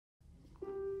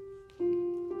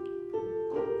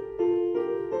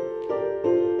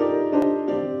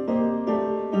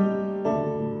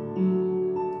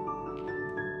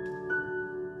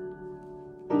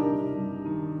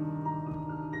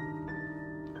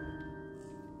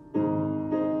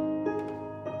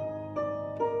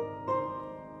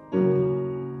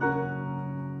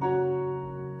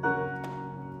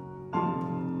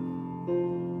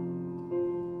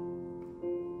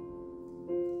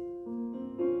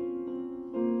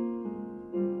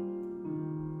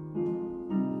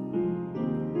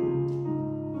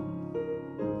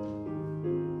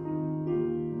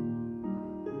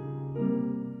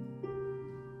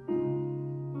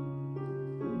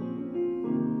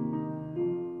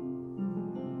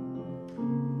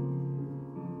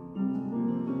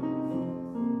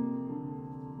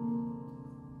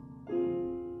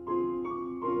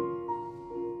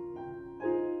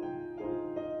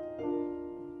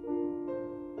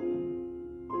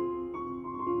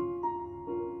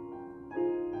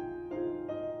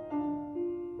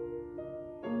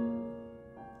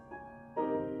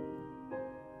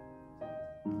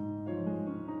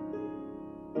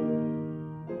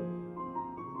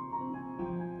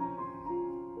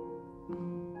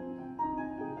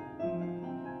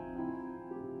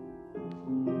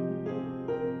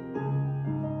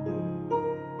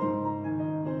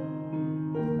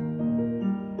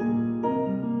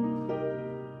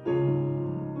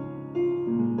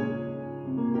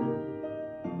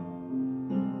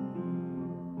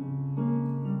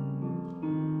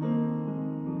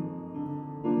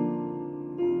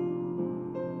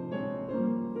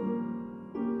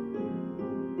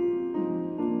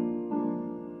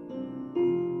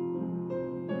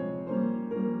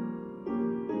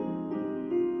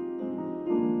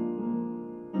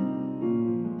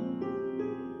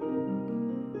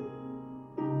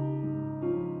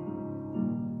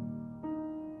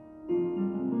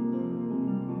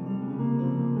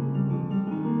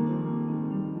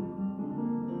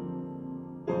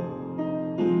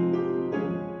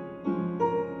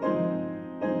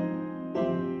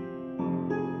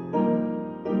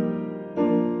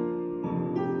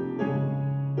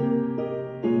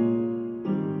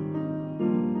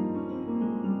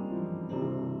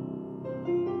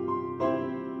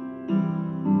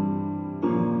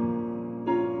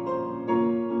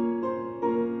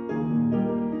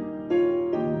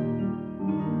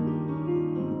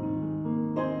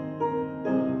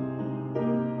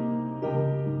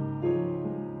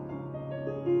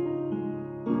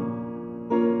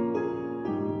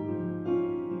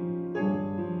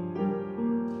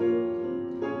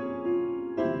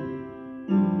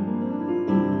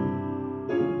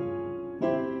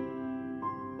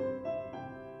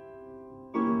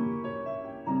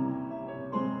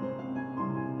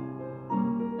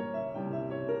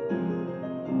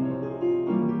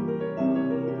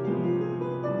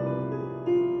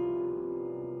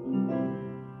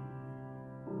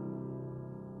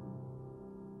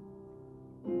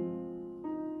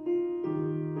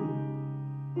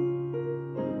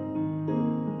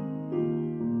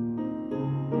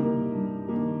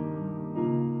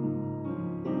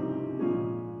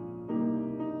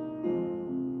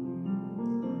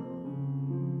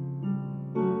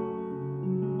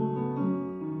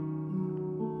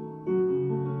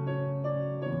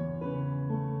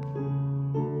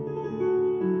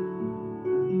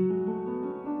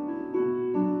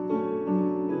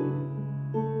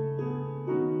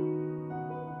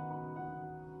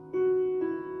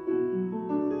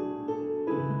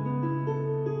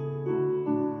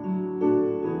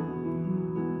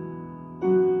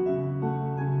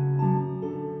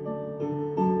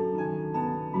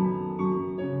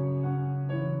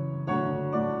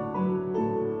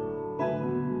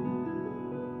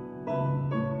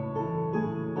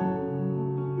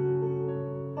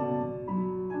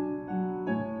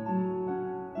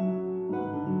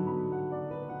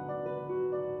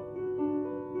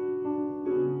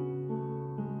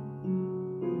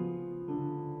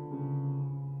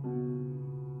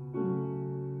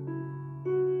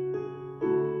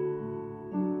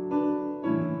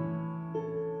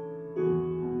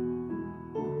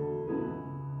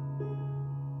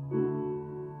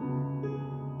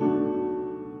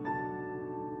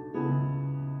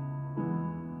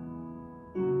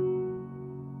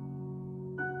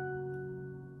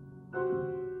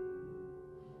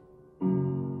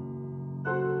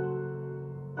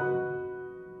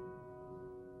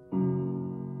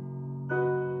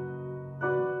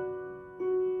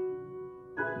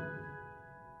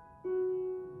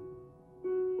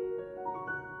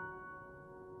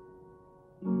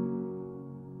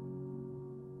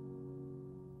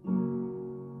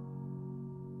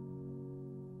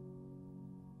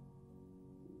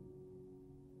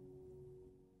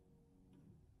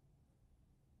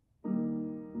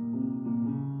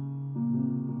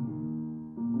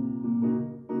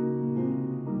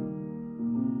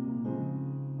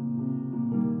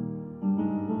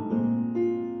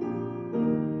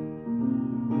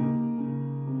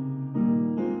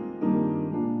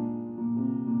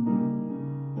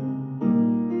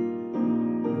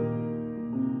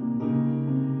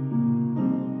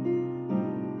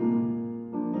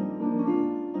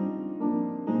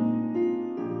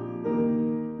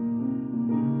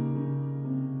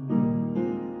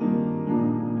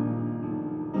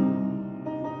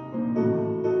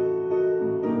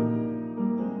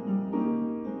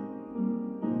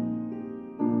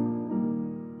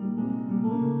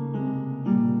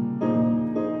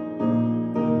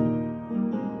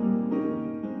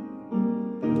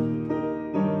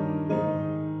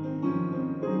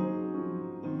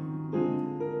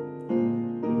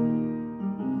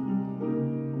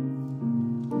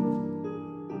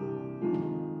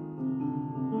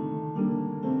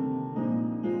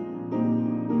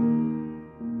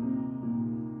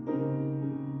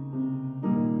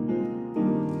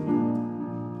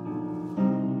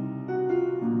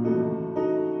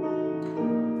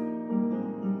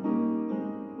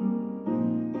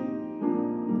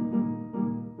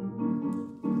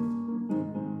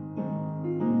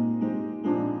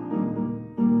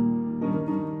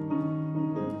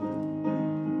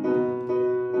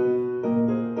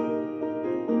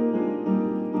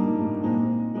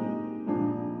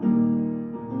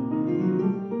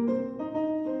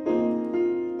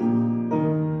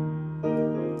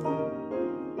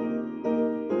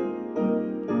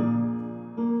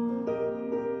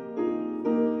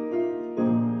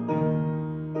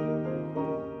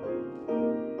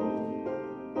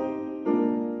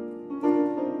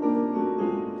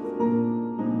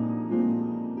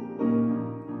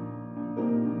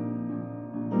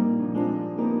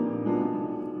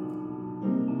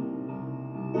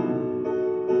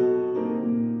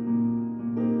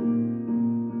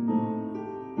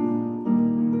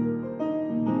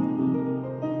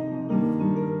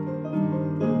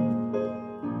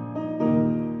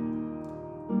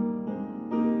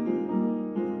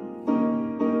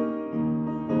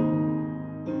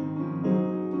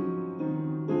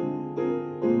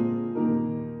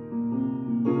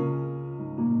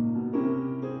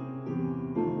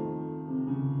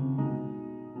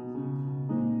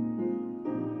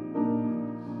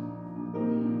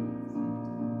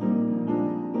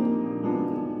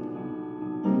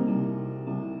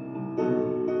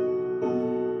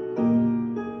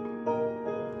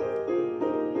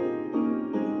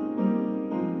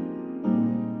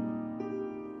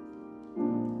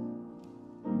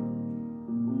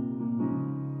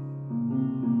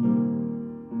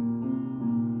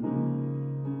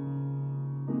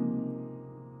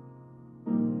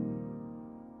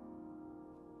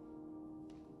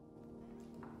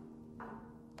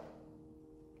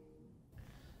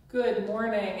Good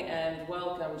morning and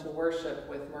welcome to worship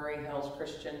with Murray Hills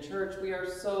Christian Church. We are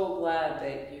so glad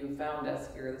that you found us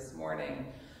here this morning.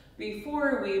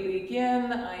 Before we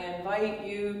begin, I invite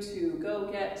you to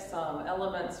go get some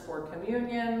elements for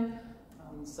communion,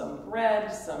 some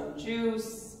bread, some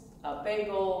juice, a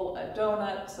bagel, a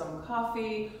donut, some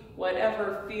coffee,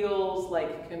 whatever feels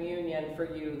like communion for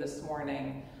you this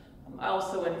morning. I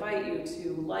also invite you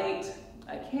to light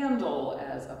a candle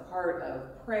as a part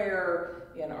of prayer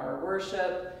in our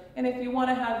worship. And if you want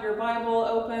to have your Bible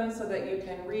open so that you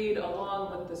can read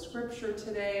along with the scripture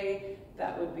today,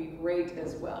 that would be great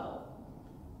as well.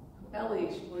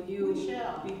 Ellie, will you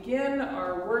begin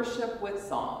our worship with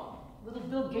song? Little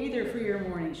Bill Gaither for your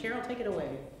morning. Cheryl, take it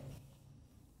away.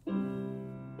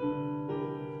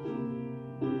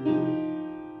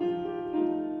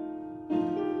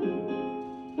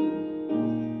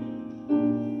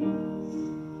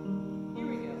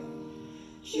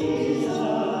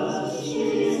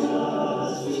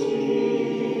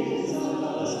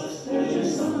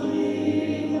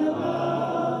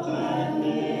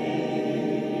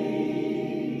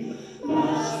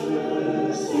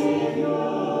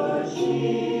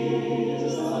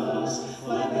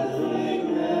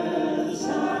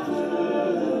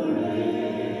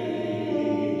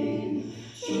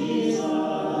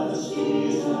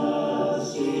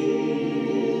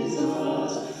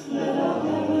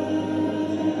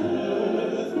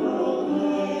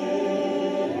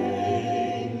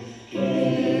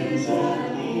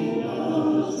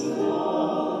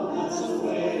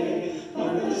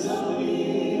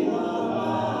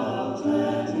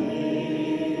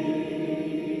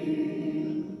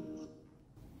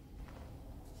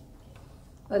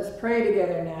 Let's pray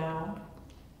together now.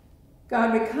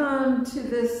 God, we come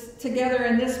together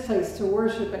in this place to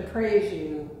worship and praise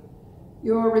you.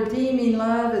 Your redeeming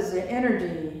love is the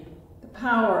energy, the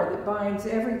power that binds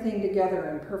everything together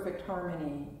in perfect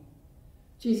harmony.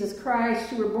 Jesus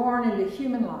Christ, you were born into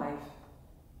human life.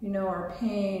 You know our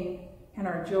pain and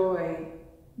our joy,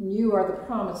 and you are the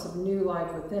promise of new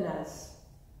life within us.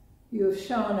 You have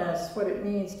shown us what it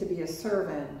means to be a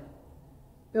servant.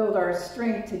 Build our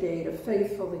strength today to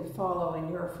faithfully follow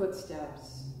in your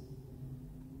footsteps.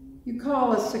 You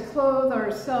call us to clothe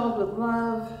ourselves with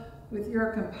love, with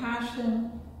your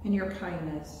compassion and your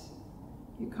kindness.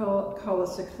 You call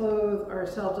us to clothe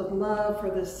ourselves with love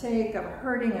for the sake of a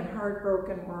hurting and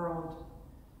heartbroken world.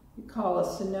 You call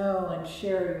us to know and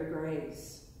share your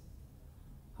grace.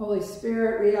 Holy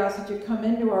Spirit, we ask that you come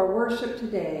into our worship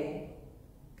today.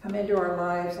 Come into our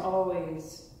lives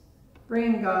always.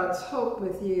 Bring God's hope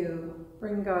with you.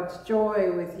 Bring God's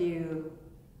joy with you.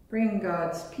 Bring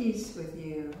God's peace with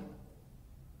you.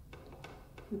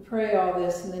 We pray all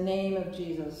this in the name of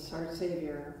Jesus, our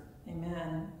Savior.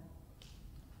 Amen.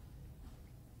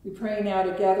 We pray now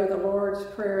together the Lord's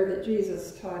Prayer that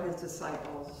Jesus taught his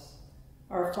disciples.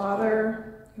 Our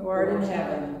Father, who art in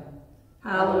heaven,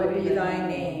 hallowed be thy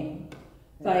name.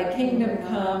 Thy kingdom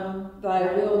come,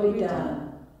 thy will be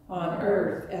done, on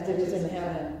earth as it is in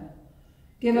heaven.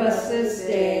 Give us this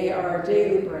day our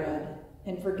daily bread,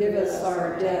 and forgive us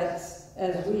our debts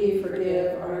as we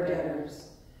forgive our debtors.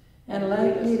 And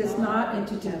lead us not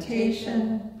into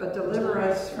temptation, but deliver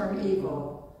us from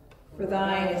evil. For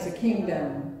thine is the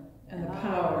kingdom, and the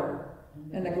power,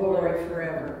 and the glory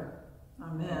forever.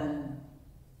 Amen.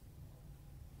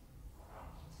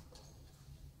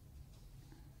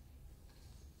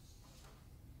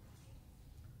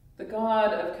 The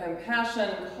God of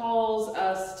compassion calls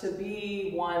us to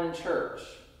be one church.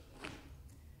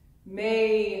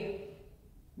 May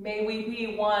we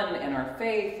be one in our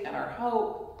faith and our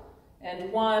hope,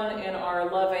 and one in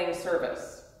our loving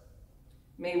service.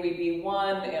 May we be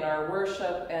one in our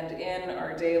worship and in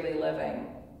our daily living.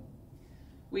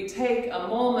 We take a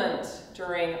moment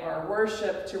during our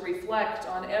worship to reflect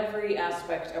on every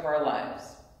aspect of our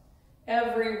lives,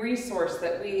 every resource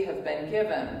that we have been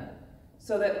given,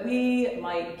 so that we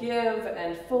might give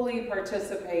and fully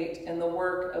participate in the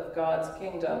work of God's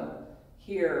kingdom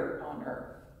here on earth.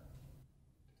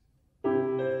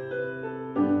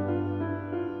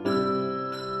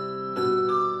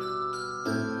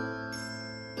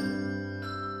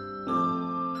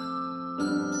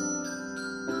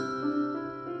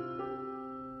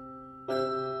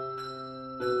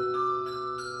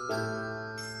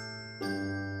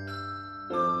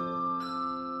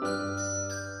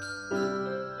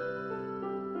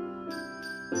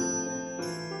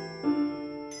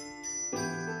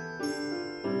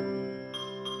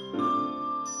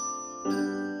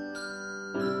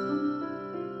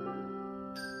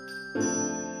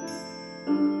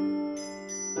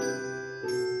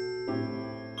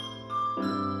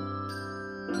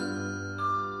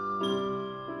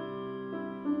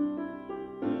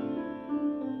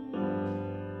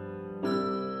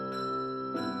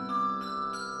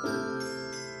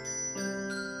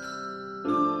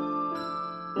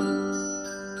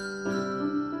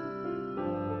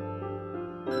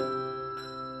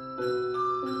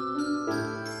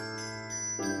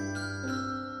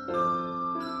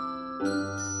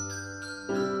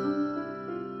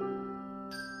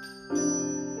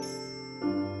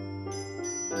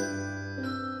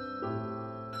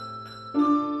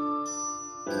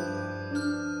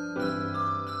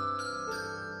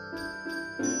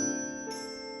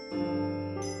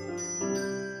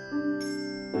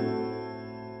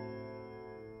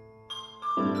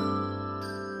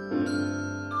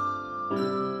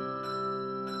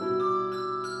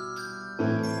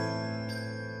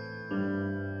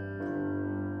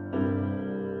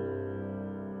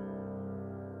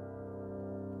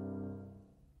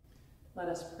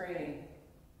 pray.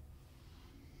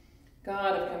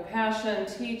 God of compassion,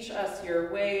 teach us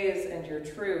your ways and your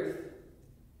truth.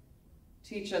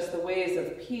 Teach us the ways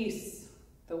of peace,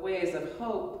 the ways of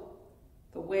hope,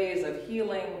 the ways of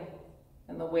healing,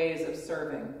 and the ways of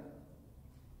serving.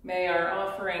 May our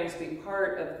offerings be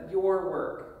part of your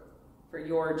work for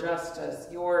your justice,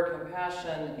 your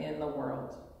compassion in the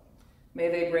world. May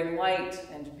they bring light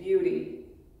and beauty.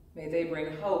 May they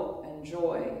bring hope and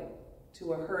joy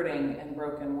to a hurting and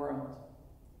broken world.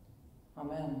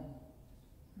 Amen.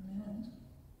 Amen.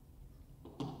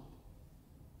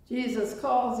 Jesus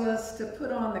calls us to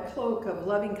put on the cloak of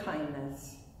loving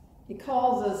kindness. He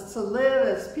calls us to live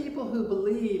as people who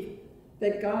believe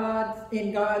that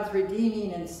in God's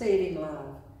redeeming and saving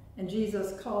love. And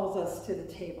Jesus calls us to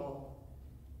the table.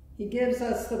 He gives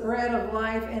us the bread of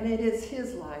life, and it is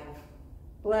his life,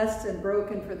 blessed and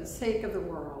broken for the sake of the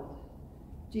world.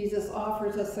 Jesus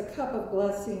offers us a cup of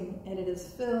blessing, and it is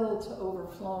filled to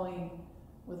overflowing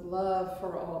with love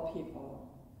for all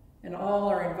people. And all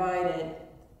are invited,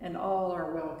 and all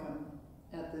are welcome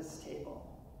at this table.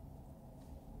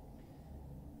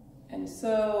 And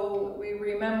so we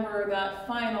remember that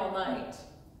final night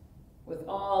with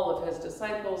all of his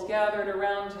disciples gathered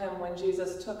around him when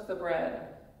Jesus took the bread.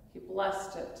 He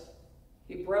blessed it,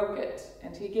 he broke it,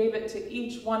 and he gave it to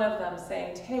each one of them,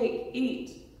 saying, "Take,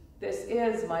 eat. This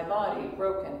is my body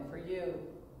broken for you."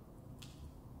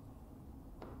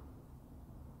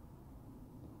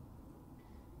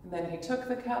 And then he took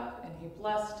the cup and he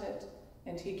blessed it,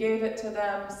 and he gave it to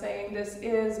them, saying, "This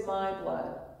is my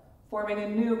blood, forming a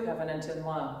new covenant in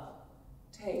love.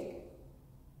 Take,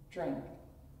 drink."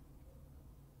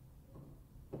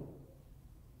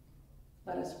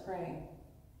 Let us pray.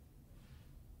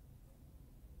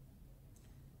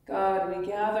 God, we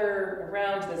gather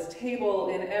around this table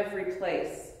in every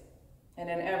place and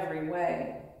in every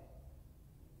way.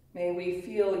 May we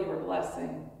feel your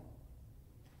blessing.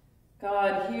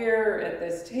 God, here at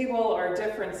this table, our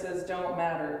differences don't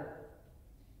matter.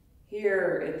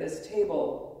 Here at this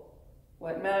table,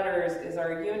 what matters is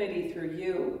our unity through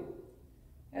you.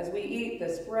 As we eat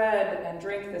this bread and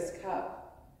drink this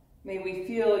cup, may we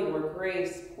feel your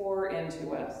grace pour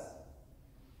into us.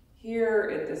 Here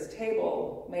at this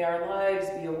table, may our lives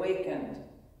be awakened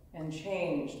and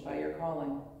changed by your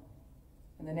calling.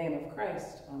 In the name of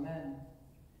Christ, amen.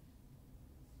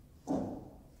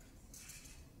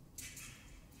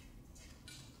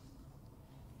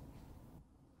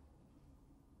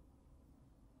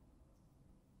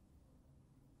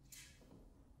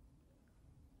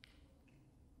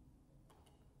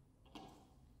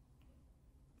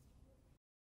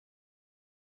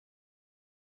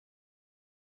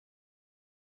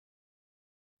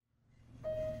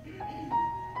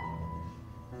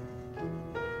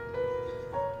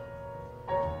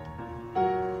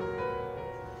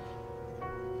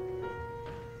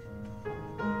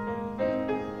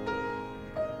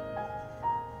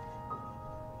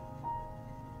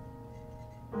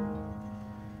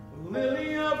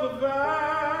 Lily of the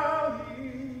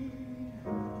valley,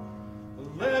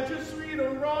 let your sweet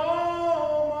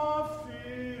aroma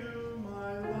fill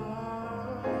my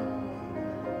life.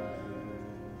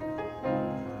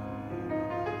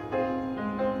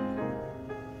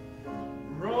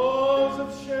 Rose of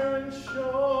Sharon,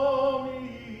 show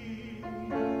me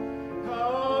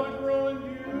how to grow in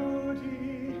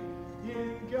beauty in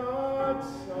God's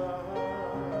sight.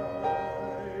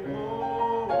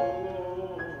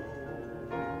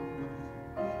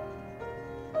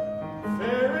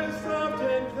 Fairest of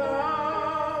 10,000,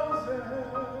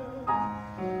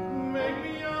 make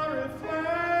me a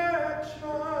reflection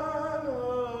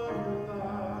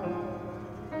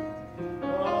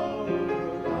of your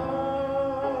light,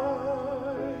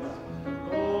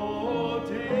 Oh,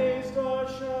 day star,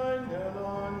 shine down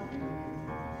on me.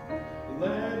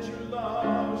 Let your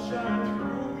love shine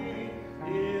through me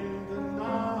in the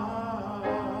night.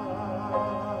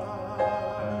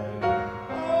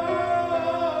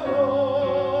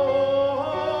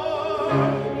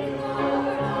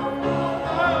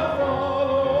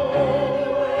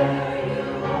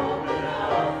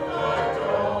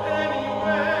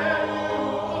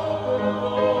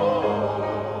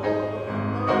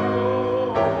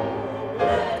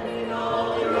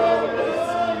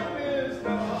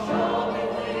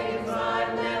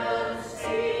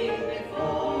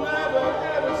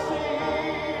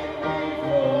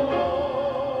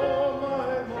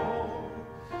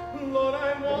 Lord,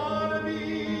 I want to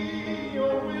be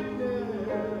your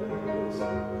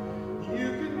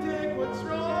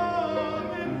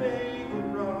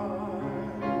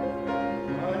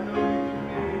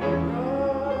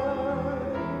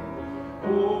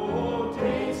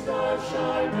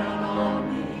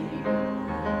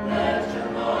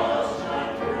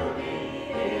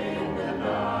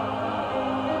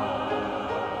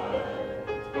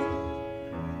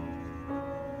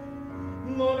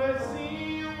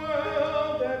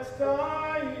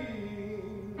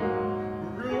lying,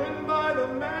 ruined by the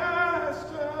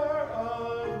master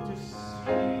of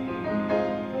deceit.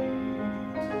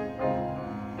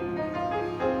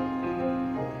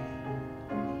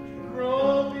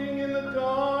 Groping in the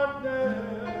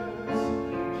darkness,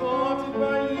 haunted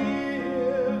by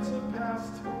years of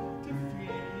past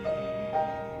defeat.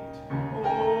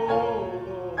 Oh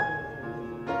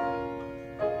Lord,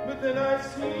 but then I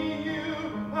see you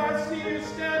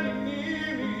standing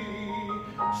near me,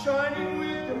 shining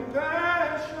with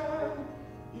compassion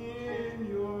in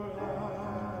your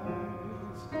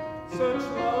eyes, such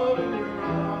love in your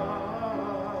eyes.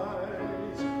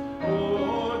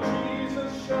 Oh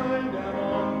Jesus, shine down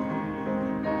on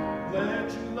me, let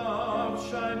your love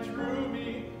shine through me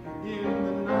in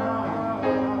the night.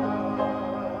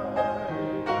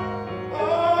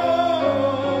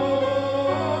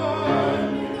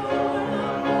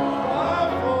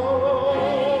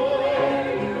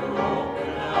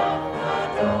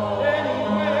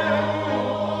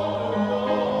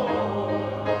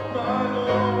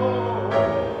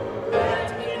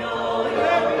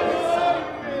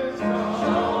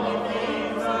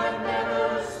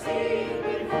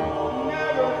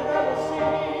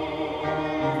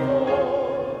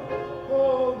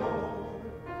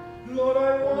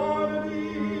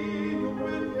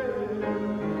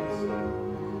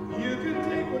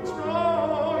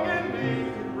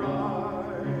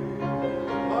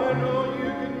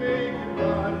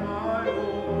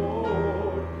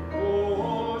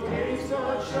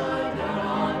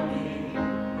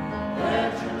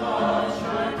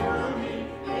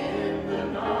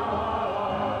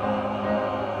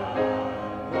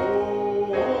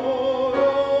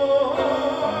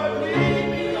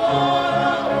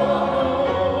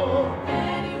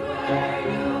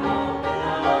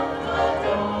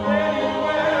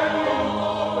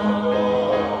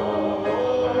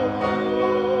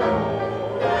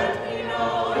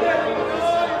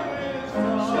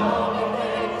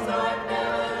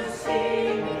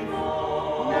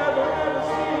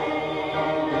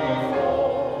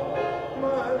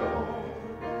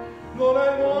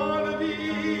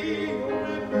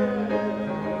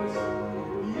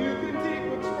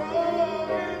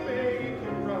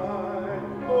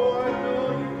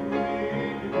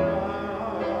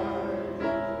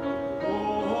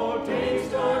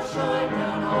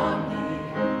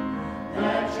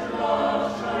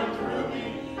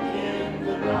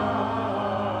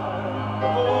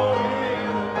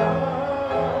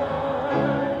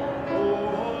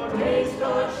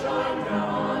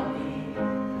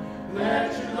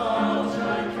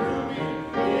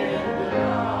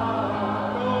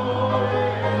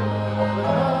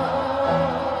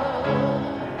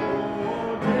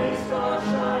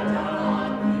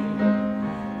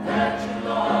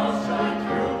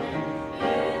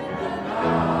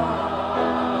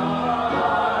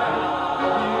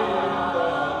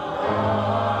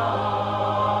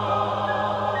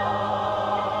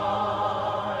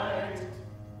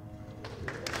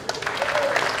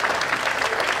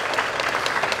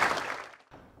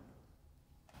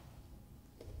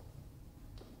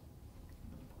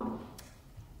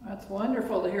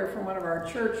 Wonderful to hear from one of our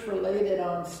church-related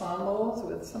ensembles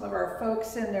with some of our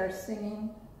folks in there singing.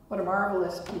 What a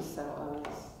marvelous piece that was.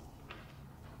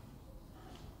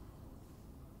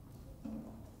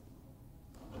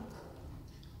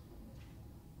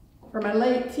 For my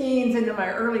late teens into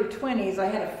my early 20s, I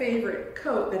had a favorite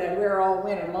coat that I'd wear all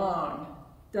winter long.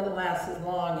 Doesn't last as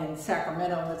long in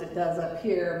Sacramento as it does up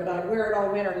here, but I'd wear it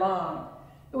all winter long.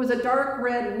 It was a dark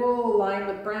red wool lined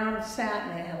with brown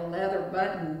satin and had leather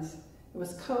buttons. It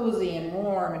was cozy and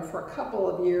warm, and for a couple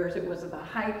of years it was at the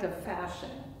height of fashion.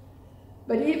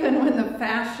 But even when the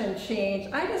fashion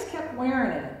changed, I just kept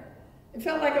wearing it. It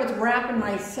felt like I was wrapping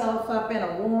myself up in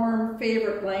a warm,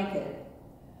 favorite blanket.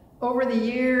 Over the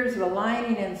years, the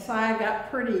lining inside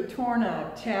got pretty torn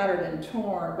up, tattered and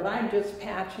torn, but I'd just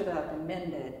patch it up and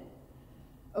mend it.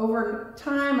 Over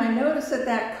time, I noticed that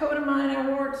that coat of mine, I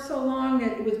wore it so long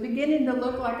that it was beginning to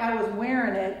look like I was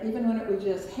wearing it, even when it was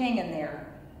just hanging there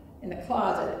in the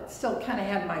closet. It still kind of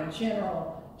had my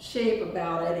general shape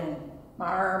about it, and my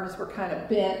arms were kind of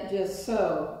bent just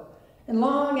so. And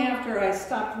long after I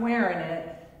stopped wearing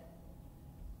it,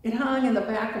 it hung in the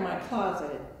back of my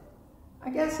closet. I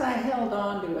guess I held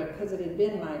on to it because it had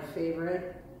been my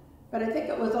favorite, but I think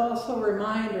it was also a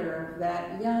reminder of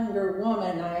that younger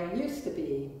woman I used to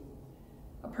be.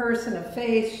 A person of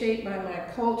faith shaped by my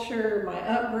culture, my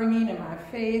upbringing and my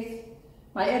faith,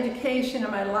 my education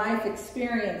and my life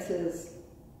experiences.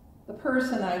 The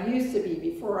person I used to be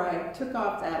before I took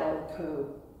off that old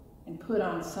coat and put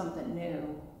on something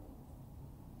new.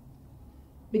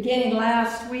 Beginning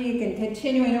last week and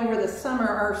continuing over the summer,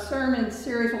 our sermon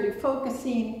series will be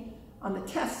focusing on the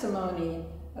testimony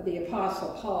of the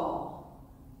Apostle Paul.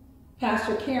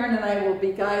 Pastor Karen and I will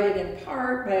be guided in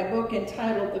part by a book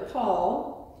entitled The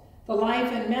Call, The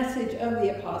Life and Message of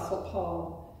the Apostle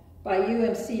Paul by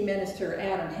UMC minister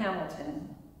Adam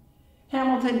Hamilton.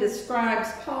 Hamilton describes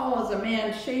Paul as a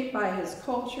man shaped by his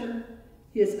culture,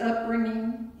 his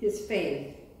upbringing, his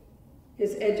faith,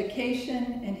 his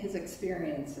education, and his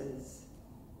experiences.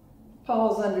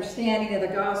 Paul's understanding of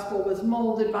the gospel was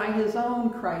molded by his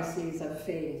own crises of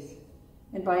faith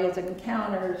and by his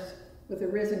encounters with the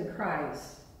risen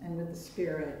Christ and with the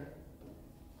Spirit.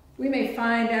 We may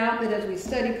find out that as we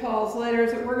study Paul's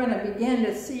letters that we're going to begin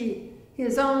to see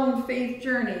his own faith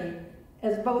journey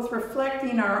as both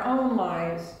reflecting our own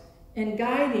lives and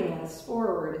guiding us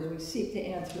forward as we seek to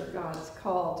answer God's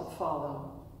call to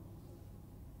follow.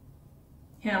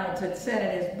 Hamilton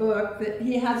said in his book that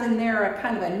he has in there a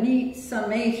kind of a neat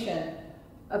summation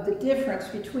of the difference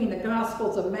between the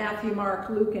Gospels of Matthew, Mark,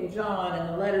 Luke, and John and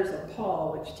the letters of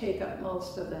Paul, which take up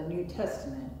most of the New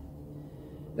Testament.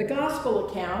 The Gospel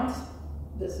accounts,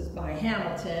 this is by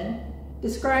Hamilton,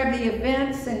 describe the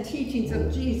events and teachings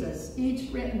of Jesus,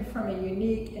 each written from a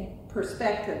unique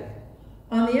perspective.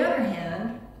 On the other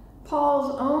hand,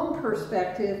 Paul's own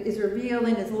perspective is revealed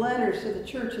in his letters to the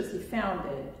churches he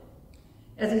founded,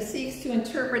 as he seeks to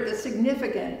interpret the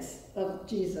significance of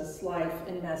Jesus' life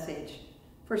and message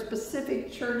for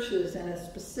specific churches in a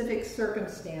specific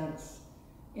circumstance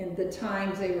in the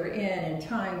times they were in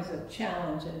times of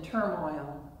challenge and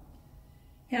turmoil.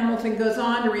 Hamilton goes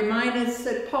on to remind us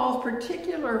that Paul's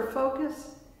particular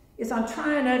focus is on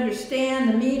trying to understand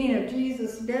the meaning of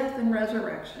Jesus' death and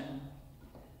resurrection.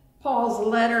 Paul's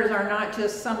letters are not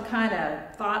just some kind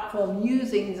of thoughtful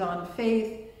musings on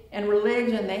faith and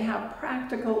religion. They have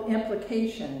practical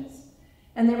implications,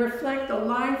 and they reflect the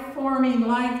life-forming,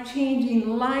 life-changing,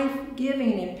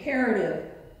 life-giving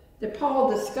imperative that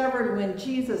Paul discovered when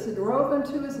Jesus drove him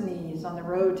to his knees on the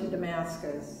road to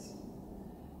Damascus.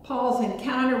 Paul's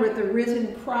encounter with the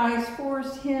risen Christ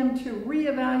forced him to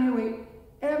reevaluate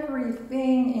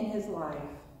everything in his life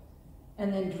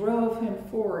and then drove him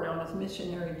forward on his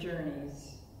missionary journeys.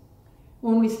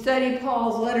 When we study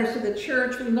Paul's letters to the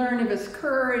church, we learn of his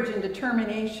courage and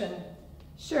determination,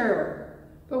 sure,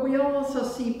 but we also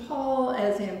see Paul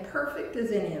as imperfect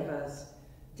as any of us,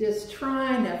 just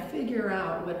trying to figure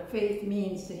out what faith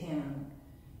means to him.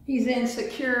 He's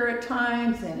insecure at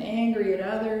times and angry at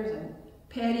others and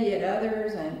petty at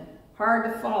others and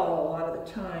hard to follow a lot of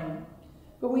the time.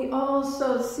 But we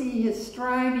also see his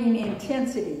striving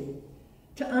intensity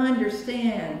to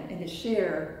understand and to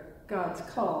share God's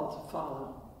call to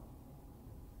follow.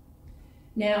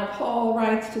 Now Paul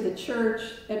writes to the church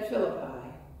at Philippi.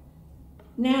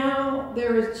 Now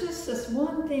there is just this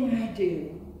one thing I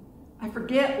do. I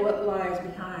forget what lies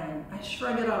behind. I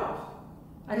shrug it off.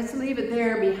 I just leave it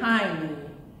there behind me,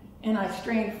 and I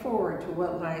strain forward to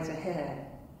what lies ahead.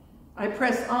 I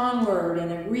press onward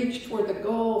and I reach toward the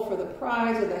goal for the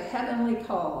prize of the heavenly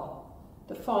call,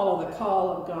 to follow the call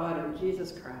of God in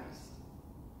Jesus Christ.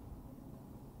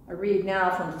 I read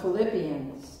now from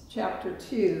Philippians chapter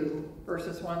 2,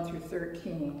 verses 1 through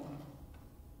 13.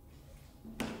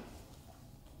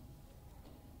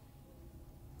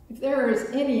 If there is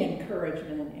any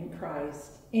encouragement in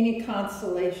Christ, any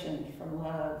consolation from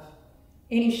love,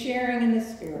 any sharing in the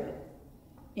Spirit,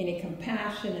 any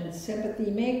compassion and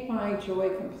sympathy, make my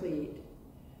joy complete.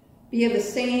 Be of the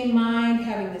same mind,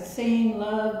 having the same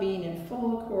love, being in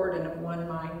full accord and of one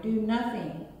mind. Do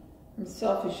nothing from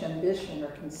selfish ambition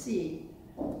or conceit,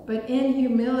 but in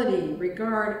humility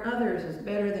regard others as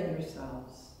better than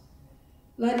yourselves.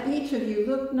 Let each of you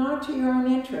look not to your own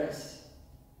interests,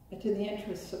 but to the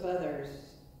interests of others.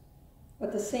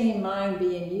 Let the same mind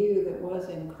be in you that was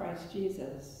in Christ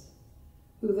Jesus,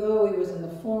 who, though he was in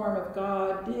the form of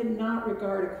God, did not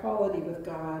regard equality with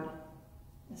God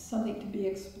as something to be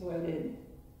exploited,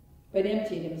 but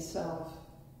emptied himself,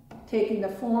 taking the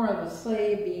form of a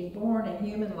slave, being born in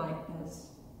human likeness,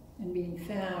 and being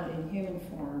found in human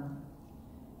form.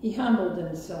 He humbled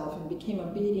himself and became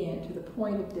obedient to the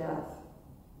point of death,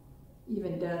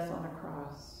 even death on a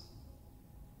cross.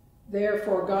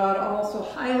 Therefore God also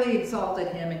highly exalted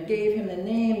him and gave him the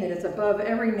name that is above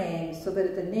every name, so that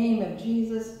at the name of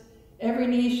Jesus every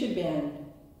knee should bend,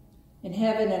 in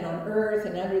heaven and on earth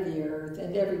and under the earth,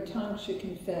 and every tongue should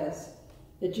confess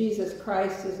that Jesus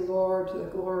Christ is Lord, to the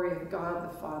glory of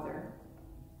God the Father.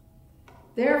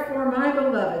 Therefore, my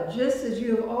beloved, just as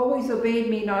you have always obeyed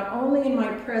me, not only in my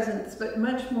presence, but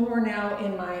much more now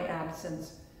in my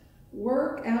absence,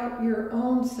 work out your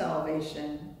own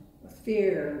salvation with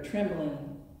fear and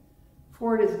trembling.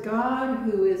 For it is God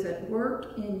who is at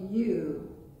work in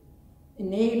you,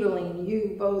 enabling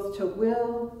you both to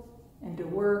will and to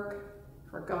work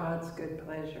for God's good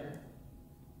pleasure.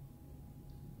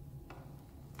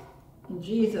 In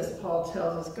Jesus, Paul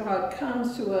tells us, God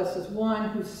comes to us as one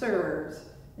who serves,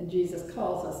 and Jesus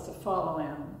calls us to follow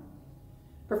him.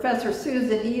 Professor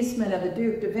Susan Eastman of the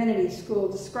Duke Divinity School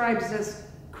describes this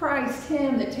Christ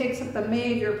hymn that takes up the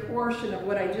major portion of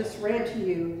what I just read to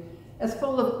you as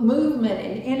full of movement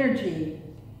and energy.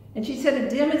 And she said it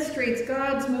demonstrates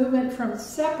God's movement from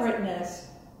separateness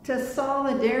to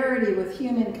solidarity with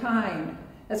humankind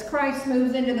as Christ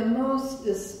moves into the most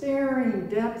despairing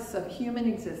depths of human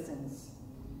existence.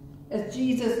 As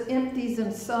Jesus empties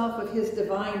himself of his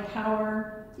divine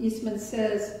power, Eastman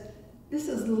says, this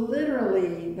is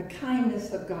literally the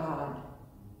kindness of God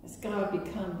as God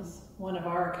becomes one of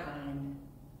our kind.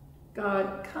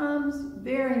 God comes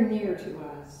very near to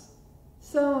us,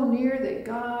 so near that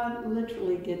God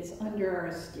literally gets under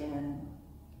our skin.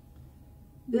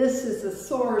 This is the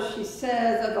source, she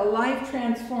says, of the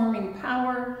life-transforming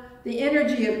power, the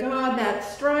energy of God, that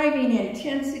striving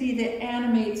intensity that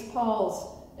animates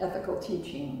Paul's ethical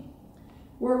teaching.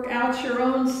 Work out your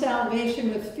own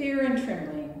salvation with fear and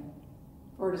trembling,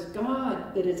 for it is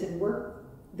God that is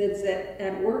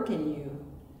at work in you,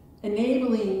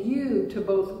 enabling you to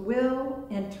both will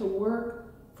and to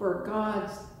work for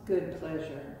God's good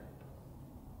pleasure.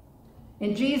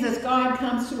 In Jesus, God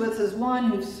comes to us as one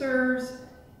who serves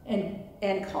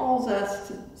and calls us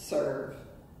to serve.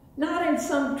 Not in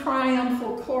some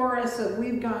triumphal chorus of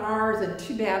we've got ours and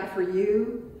too bad for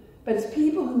you, but as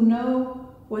people who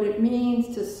know what it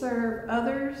means to serve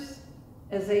others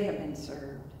as they have been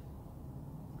served.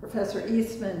 Professor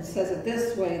Eastman says it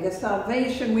this way, the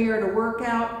salvation we are to work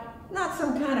out, not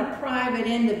some kind of private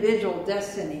individual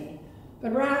destiny,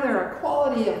 but rather a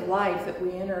quality of life that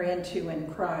we enter into in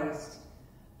Christ.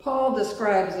 Paul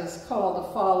describes this call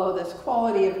to follow this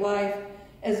quality of life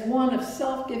as one of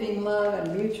self-giving love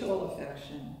and mutual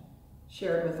affection,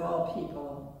 shared with all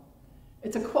people.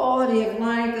 It's a quality of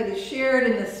life that is shared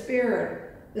in the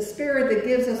Spirit that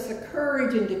gives us the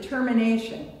courage and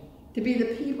determination to be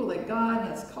the people that God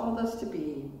has called us to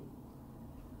be.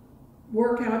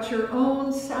 Work out your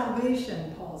own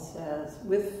salvation, Paul says,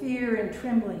 with fear and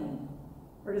trembling,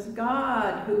 for it is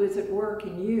God who is at work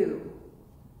in you,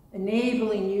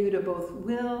 enabling you to both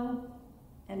will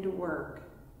and to work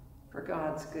for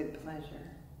God's good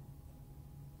pleasure.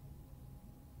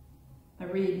 I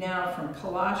read now from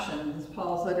Colossians,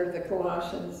 Paul's letter to the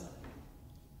Colossians,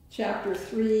 chapter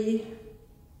 3,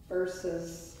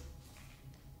 verses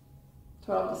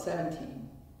 12 to 17.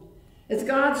 As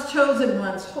God's chosen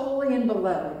ones, holy and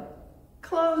beloved,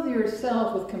 clothe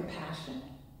yourself with compassion,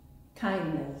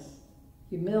 kindness,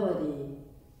 humility,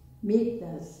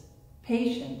 meekness,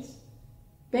 patience.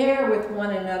 Bear with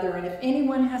one another, and if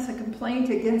anyone has a complaint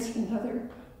against another,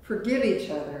 forgive each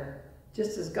other,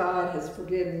 just as God has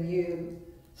forgiven you,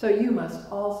 so you must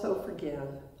also forgive.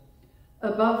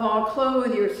 Above all,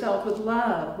 clothe yourself with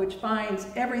love, which binds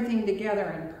everything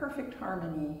together in perfect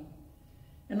harmony.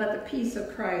 And let the peace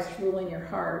of Christ rule in your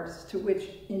hearts, to which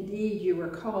indeed you were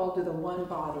called to the one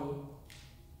body.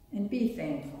 And be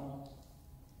thankful.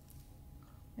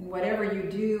 And whatever you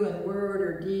do in word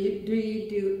or deed,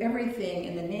 do everything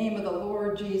in the name of the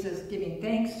Lord Jesus, giving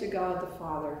thanks to God the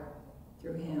Father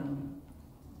through him.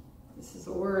 This is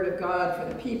the word of God for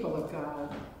the people of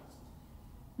God.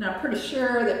 Now, I'm pretty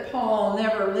sure that Paul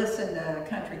never listened to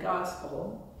country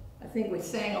gospel. I think we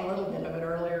sang a little bit of it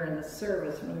earlier in the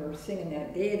service when we were singing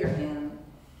that Gather hymn.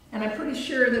 And I'm pretty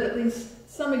sure that at least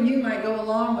some of you might go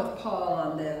along with Paul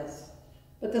on this.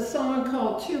 But the song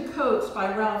called Two Coats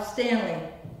by Ralph Stanley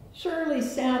surely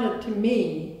sounded to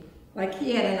me like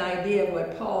he had an idea of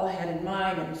what Paul had in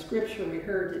mind in the scripture we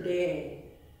heard today.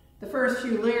 The first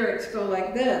few lyrics go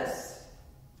like this.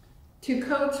 2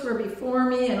 coats were before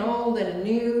me, an old and a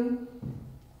new.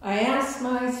 I asked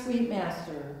my sweet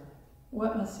master,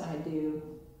 what must I do?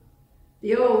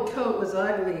 The old coat was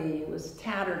ugly, it was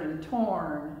tattered and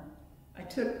torn. I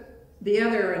took the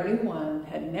other, a new one,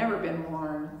 had never been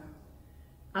worn.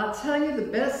 I'll tell you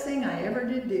the best thing I ever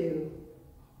did do.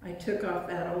 I took off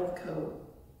that old coat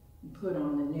and put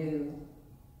on the new.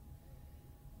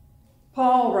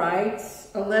 Paul writes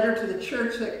a letter to the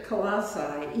church at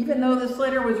Colossae. Even though this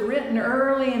letter was written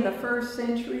early in the 1st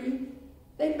century,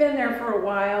 they'd been there for a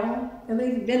while, and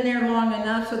they'd been there long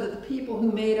enough so that the people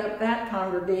who made up that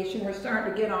congregation were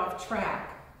starting to get off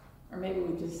track, or maybe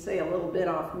we just say a little bit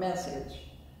off message.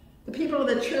 The people of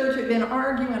the church had been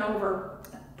arguing over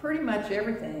pretty much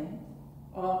everything,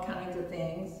 all kinds of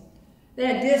things. They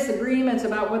had disagreements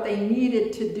about what they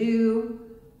needed to do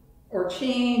or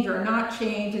change or not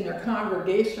change in their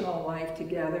congregational life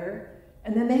together.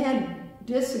 And then they had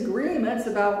disagreements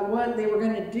about what they were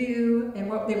going to do and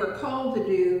what they were called to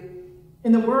do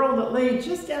in the world that lay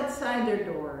just outside their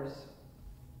doors.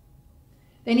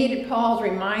 They needed Paul's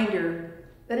reminder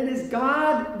that it is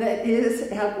God that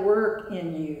is at work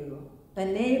in you,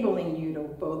 enabling you to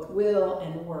both will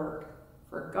and work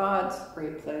for God's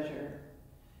great pleasure.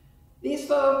 These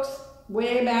folks,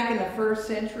 way back in the first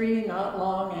century, not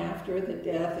long after the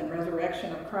death and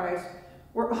resurrection of Christ,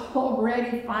 were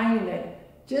already finding it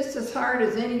just as hard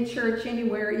as any church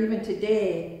anywhere, even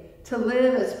today, to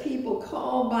live as people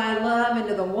called by love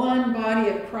into the one body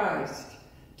of Christ,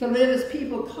 to live as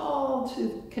people called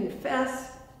to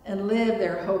confess and live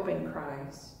their hope in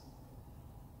Christ.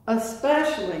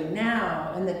 Especially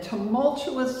now, in the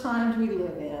tumultuous times we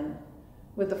live in,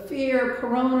 with the fear of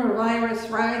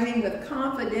coronavirus rising, with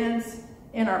confidence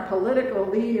in our political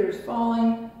leaders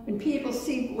falling, when people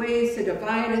seek ways to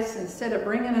divide us instead of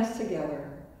bringing us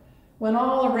together, when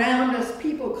all around us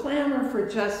people clamor for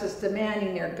justice,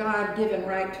 demanding their God-given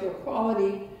right to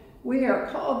equality, we are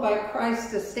called by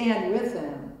Christ to stand with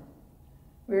them.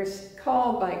 We're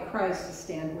called by Christ to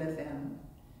stand with them.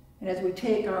 And as we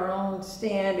take our own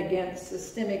stand against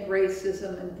systemic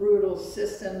racism and brutal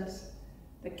systems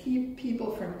that keep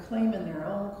people from claiming their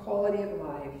own quality of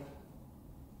life,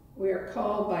 we are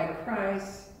called by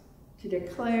Christ to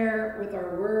declare with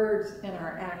our words and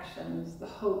our actions the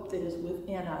hope that is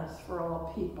within us for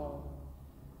all people.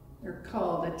 We're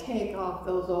called to take off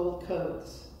those old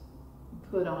coats and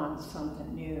put on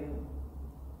something new.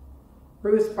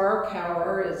 Bruce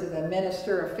Barkhauer is the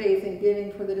minister of faith and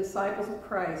giving for the disciples of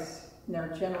Christ in our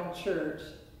general church.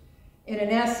 In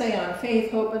an essay on faith,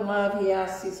 hope, and love, he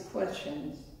asks these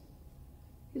questions.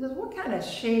 He says, what kind of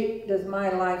shape does my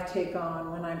life take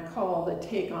on when I'm called to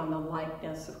take on the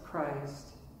likeness of Christ?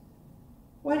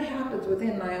 What happens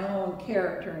within my own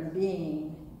character and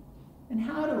being? And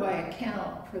how do I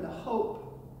account for the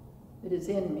hope that is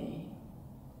in me?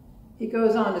 He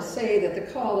goes on to say that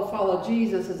the call to follow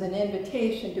Jesus is an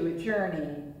invitation to a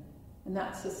journey, and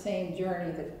that's the same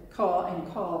journey that call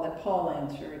that Paul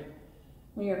answered.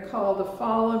 We are called to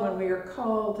follow, when we are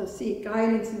called to seek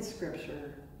guidance in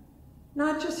Scripture,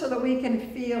 not just so that we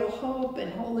can feel hope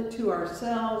and hold it to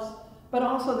ourselves, but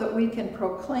also that we can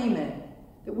proclaim it,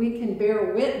 that we can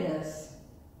bear witness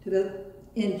to the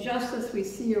injustice we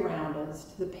see around us,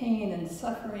 to the pain and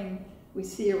suffering we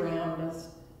see around us,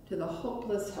 to the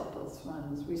hopeless, helpless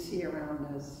ones we see around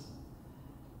us.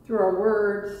 Through our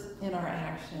words and our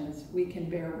actions, we can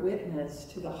bear witness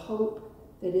to the hope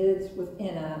that is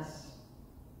within us.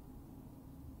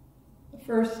 The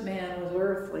first man was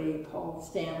earthly, Paul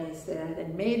Stanley said,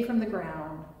 and made from the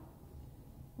ground.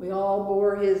 We all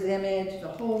bore his image, the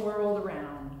whole world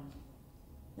around.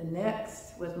 The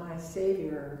next was my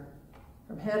Savior.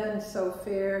 From heaven so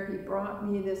fair, he brought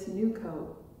me this new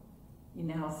coat you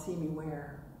now see me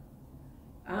wear.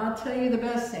 I'll tell you the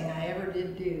best thing I ever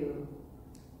did do.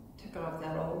 Took off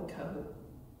that old coat,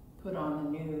 put on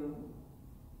the new.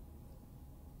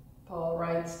 Paul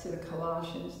writes to the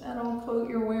Colossians, that old coat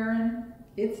you're wearing,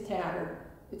 it's tattered,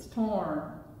 it's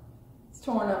torn. It's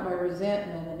torn up by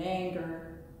resentment and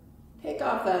anger. Take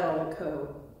off that old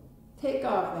coat. Take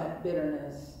off that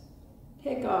bitterness.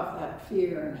 Take off that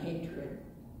fear and hatred.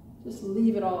 Just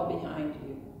leave it all behind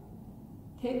you.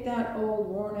 Take that old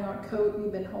worn-out coat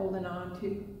you've been holding on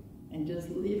to and just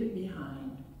leave it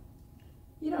behind.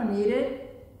 You don't need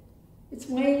it. It's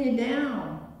weighing you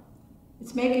down.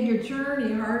 It's making your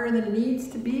journey harder than it needs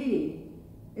to be.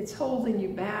 It's holding you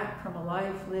back from a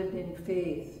life lived in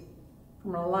faith,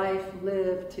 from a life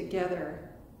lived together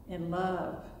in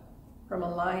love, from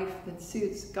a life that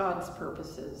suits God's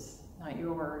purposes, not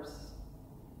yours.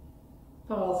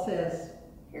 Paul says,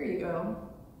 here you go.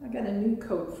 I've got a new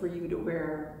coat for you to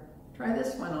wear. Try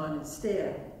this one on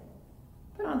instead.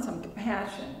 Put on some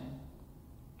compassion.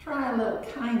 Try a little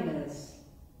kindness.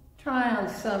 Try on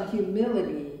some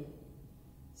humility.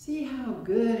 See how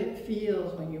good it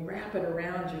feels when you wrap it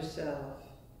around yourself.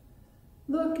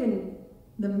 Look in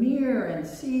the mirror and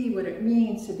see what it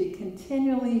means to be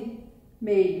continually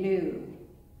made new.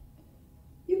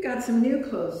 You've got some new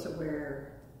clothes to wear.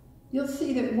 You'll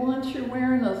see that once you're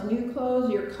wearing those new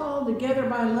clothes, you're called together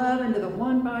by love into the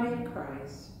one body of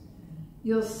Christ.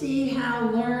 You'll see how,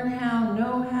 learn how,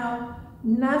 know how,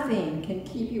 nothing can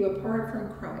keep you apart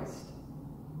from Christ,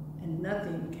 and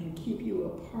nothing can keep you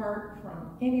apart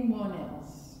from anyone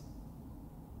else.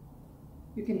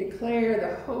 You can declare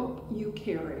the hope you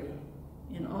carry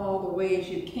in all the ways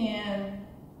you can,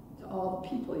 to all the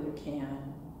people you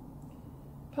can.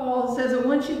 Paul says that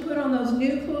once you put on those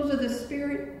new clothes of the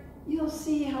Spirit, you'll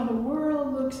see how the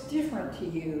world looks different to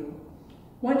you.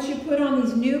 Once you put on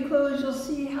these new clothes, you'll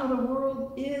see how the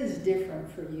world is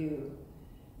different for you.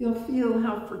 You'll feel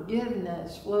how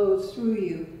forgiveness flows through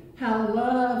you, how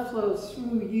love flows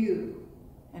through you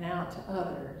and out to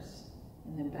others,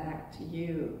 and then back to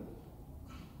you.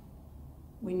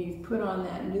 When you've put on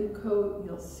that new coat,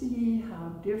 you'll see how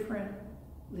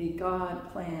differently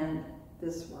God planned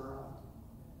this world.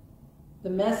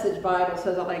 The Message Bible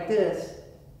says it like this: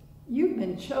 you've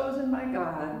been chosen by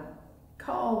God,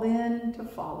 called in to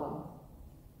follow.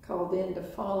 Called in to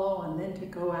follow and then to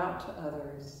go out to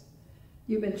others.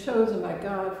 You've been chosen by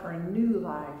God for a new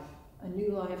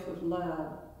life of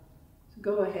love. So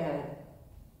go ahead,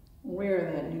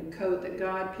 wear that new coat that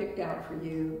God picked out for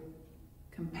you.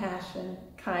 Compassion,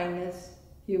 kindness,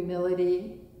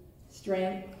 humility,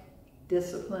 strength,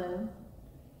 discipline.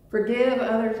 Forgive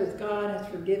others as God has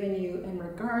forgiven you, and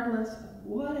regardless of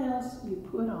what else you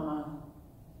put on,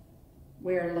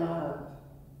 wear love.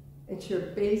 It's your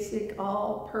basic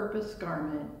all-purpose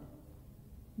garment.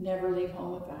 Never leave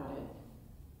home without it.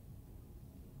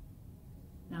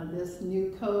 Now this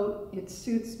new coat, it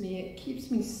suits me. It keeps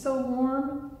me so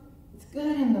warm. It's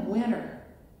good in the winter,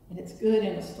 and it's good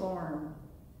in a storm.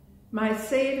 My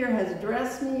Savior has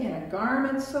dressed me in a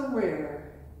garment so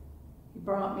rare. He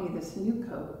brought me this new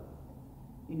coat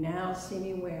you now see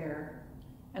me wear.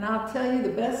 And I'll tell you, the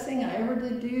best thing I ever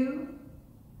did do,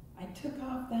 I took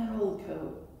off that old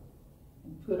coat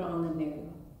and put on the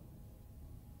new.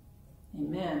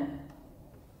 Amen.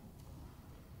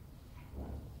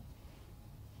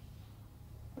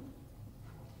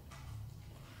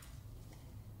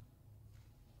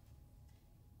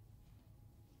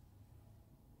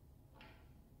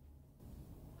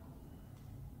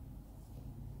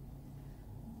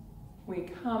 We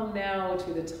come now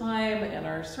to the time in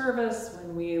our service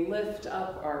when we lift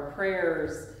up our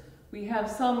prayers. We have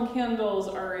some candles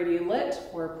already lit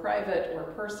for private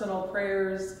or personal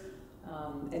prayers.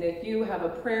 And if you have a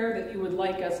prayer that you would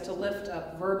like us to lift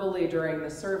up verbally during the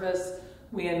service,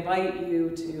 we invite you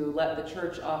to let the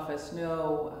church office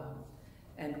know,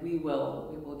 and we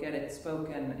will get it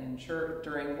spoken in church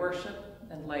during worship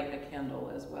and light a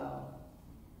candle as well.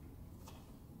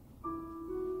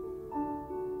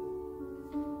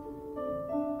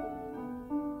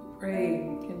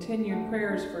 Pray continued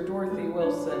prayers for Dorothy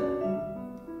Wilson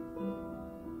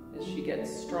as she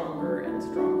gets stronger and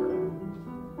stronger.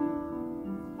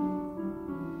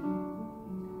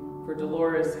 For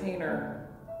Dolores Hayner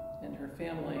and her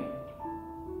family.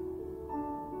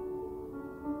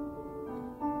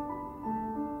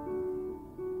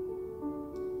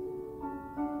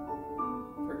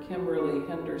 For Kimberly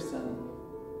Henderson.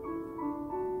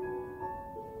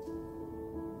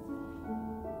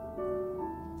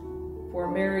 For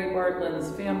Mary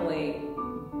Bartland's family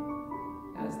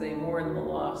as they mourn the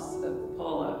loss of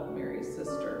Paula, Mary's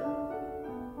sister.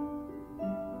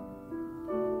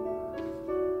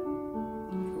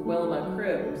 For Wilma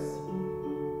Cribbs.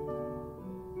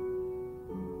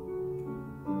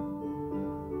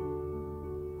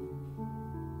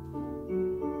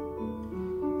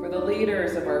 For the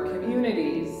leaders of our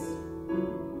communities.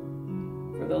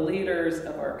 For the leaders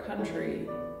of our country.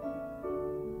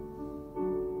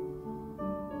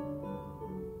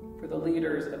 The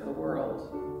leaders of the world.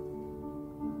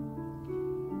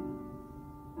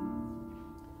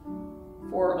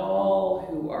 For all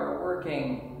who are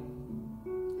working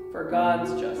for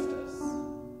God's justice.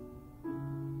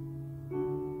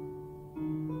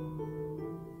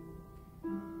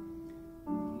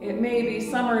 It may be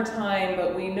summertime,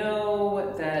 but we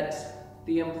know that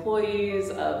the employees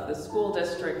of the school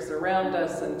districts around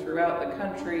us and throughout the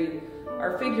country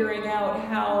are figuring out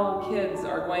how kids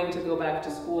are going to go back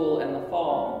to school in the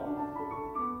fall.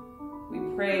 We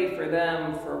pray for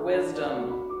them for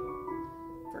wisdom,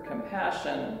 for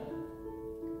compassion,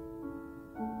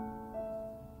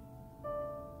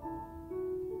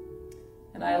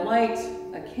 and I light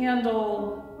a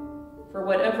candle for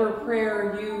whatever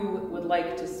prayer you would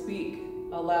like to speak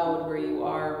aloud where you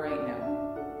are right now.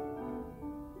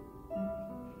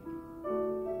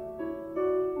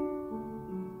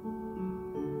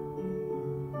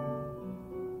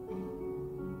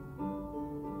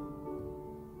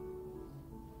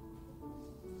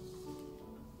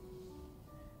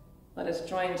 Let us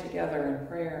join together in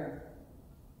prayer.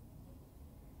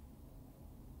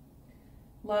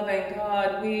 Loving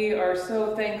God, we are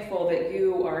so thankful that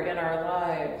you are in our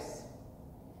lives.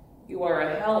 You are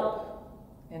a help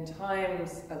in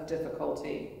times of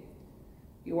difficulty.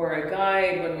 You are a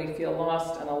guide when we feel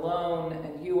lost and alone,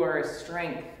 and you are a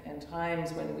strength in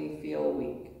times when we feel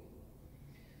weak.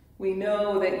 We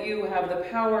know that you have the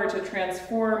power to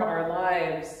transform our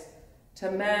lives,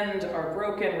 to mend our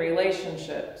broken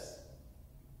relationships,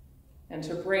 and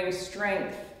to bring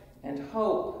strength and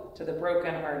hope to the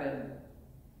brokenhearted.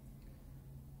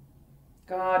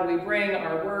 God, we bring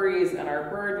our worries and our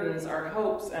burdens, our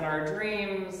hopes and our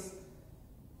dreams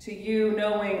to you,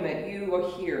 knowing that you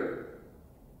are here,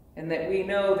 and that we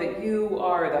know that you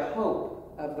are the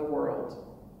hope of the world.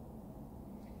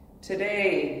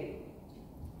 Today,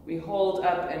 we hold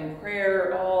up in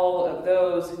prayer all of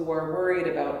those who are worried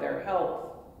about their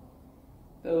health,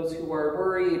 those who are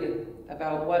worried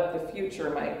about what the future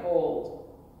might hold.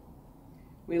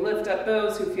 We lift up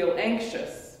those who feel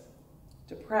anxious,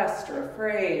 depressed, or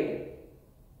afraid.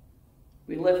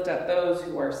 We lift up those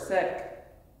who are sick.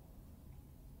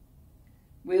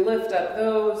 We lift up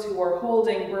those who are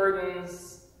holding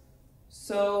burdens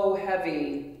so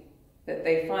heavy that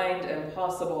they find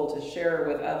impossible to share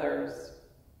with others.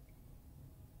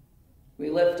 We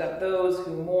lift up those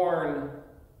who mourn.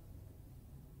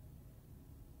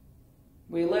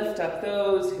 We lift up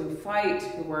those who fight,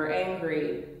 who are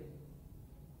angry.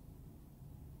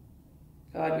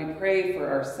 God, we pray for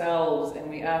ourselves and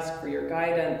we ask for your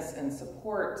guidance and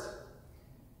support.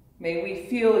 May we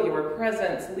feel your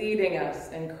presence leading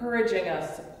us, encouraging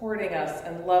us, supporting us,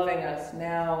 and loving us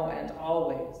now and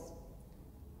always.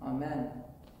 Amen.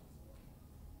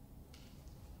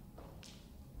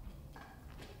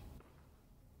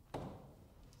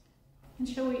 And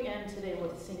shall we end today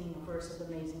with singing a verse of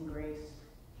Amazing Grace?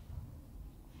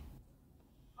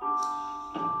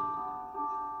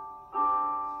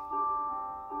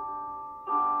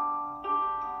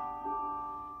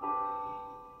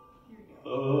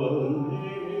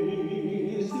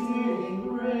 Amazing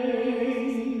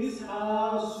grace,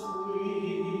 how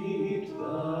sweet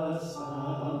the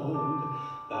sound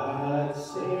that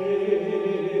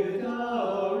saved a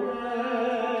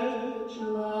wretch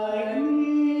like me.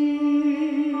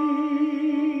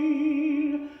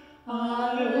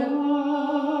 I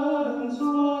once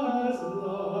was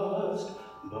lost,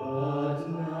 but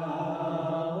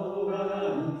now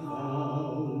am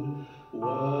found,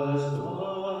 was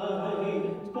blind,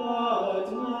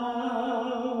 but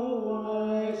now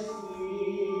I see.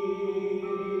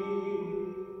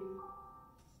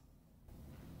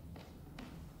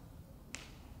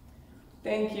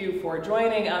 Thank you for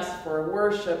joining us for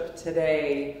worship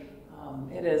today.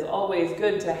 It is always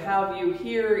good to have you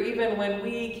here, even when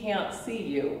we can't see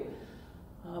you.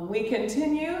 We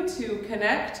continue to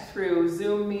connect through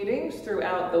Zoom meetings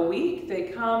throughout the week.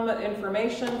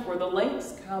 Information for the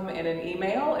links come in an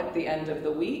email at the end of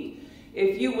the week.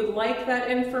 If you would like that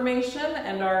information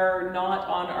and are not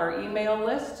on our email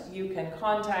list, you can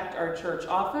contact our church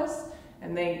office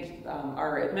and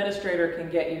our administrator can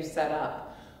get you set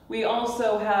up. We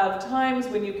also have times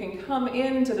when you can come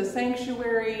into the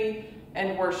sanctuary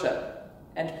and worship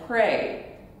and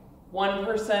pray, one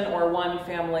person or one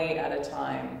family at a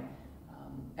time.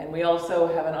 And we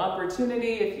also have an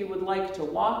opportunity, if you would like to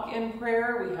walk in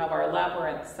prayer, we have our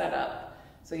labyrinth set up.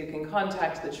 So you can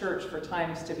contact the church for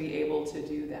times to be able to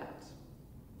do that.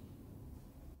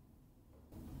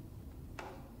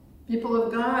 People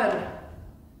of God,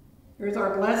 here's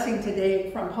our blessing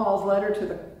today from Paul's letter to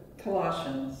the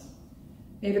Colossians.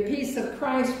 May the peace of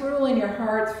Christ rule in your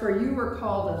hearts, for you were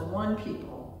called as one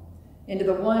people into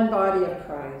the one body of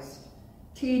Christ.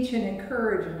 Teach and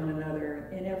encourage one another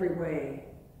in every way,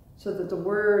 so that the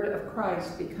word of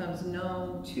Christ becomes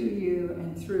known to you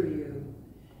and through you.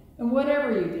 And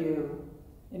whatever you do,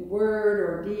 in word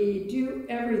or deed, do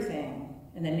everything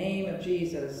in the name of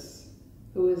Jesus,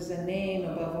 who is the name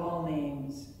above all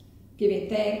names, giving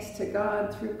thanks to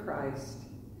God through Christ.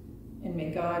 And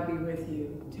may God be with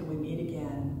you till we meet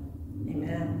again.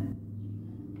 Amen.